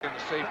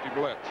safety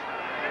blitz.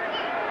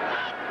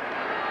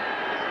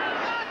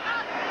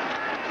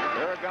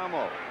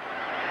 Ferragamo.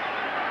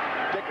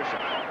 Dickerson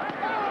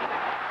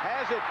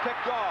has it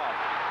picked off.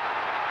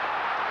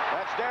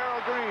 That's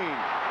Darrell Green.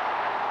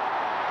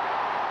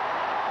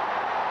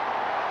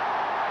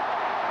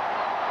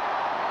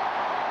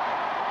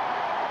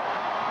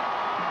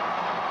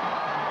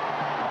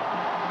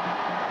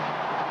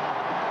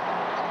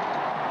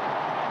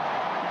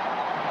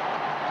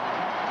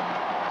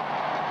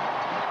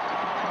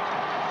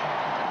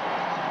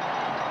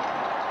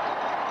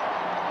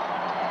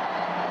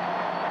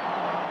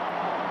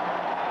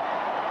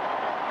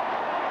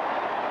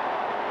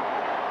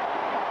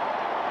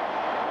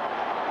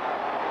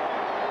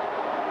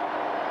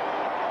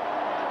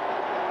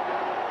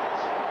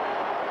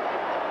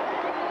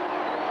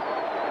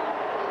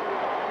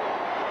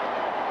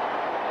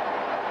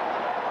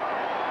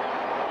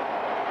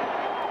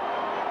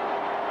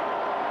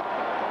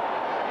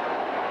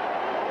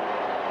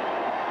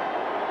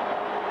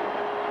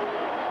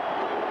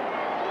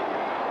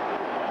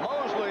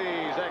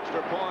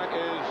 Extra point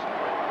is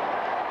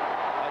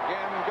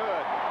again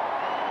good,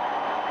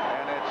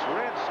 and it's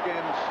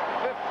Redskins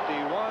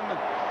 51,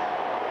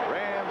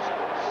 Rams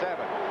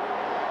 7.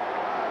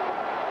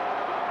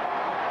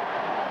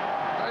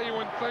 Tell you,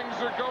 when things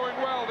are going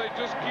well, they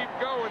just keep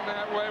going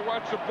that way.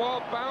 Watch, the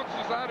ball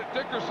bounces out of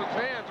Dickerson's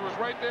hands. It was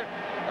right there.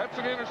 That's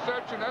an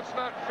interception. That's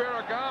not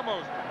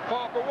Ferragamo's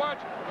fault. But watch,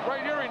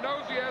 right here, he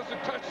knows he has a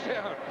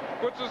touchdown.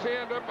 Puts his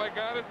hand up. I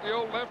got it. The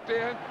old left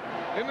hand.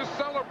 In the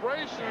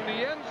celebration in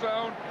the end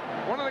zone,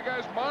 one of the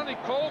guys, Monty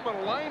Coleman,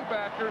 a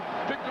linebacker,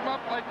 picked him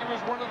up like he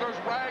was one of those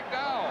rag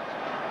dolls.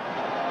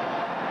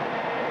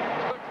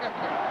 Look at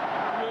him.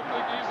 You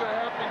think he's a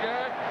happy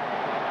guy?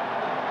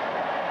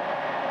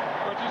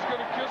 But he's going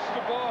to kiss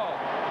the ball.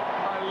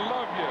 I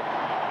love you.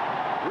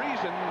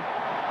 Reason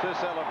to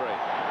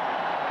celebrate.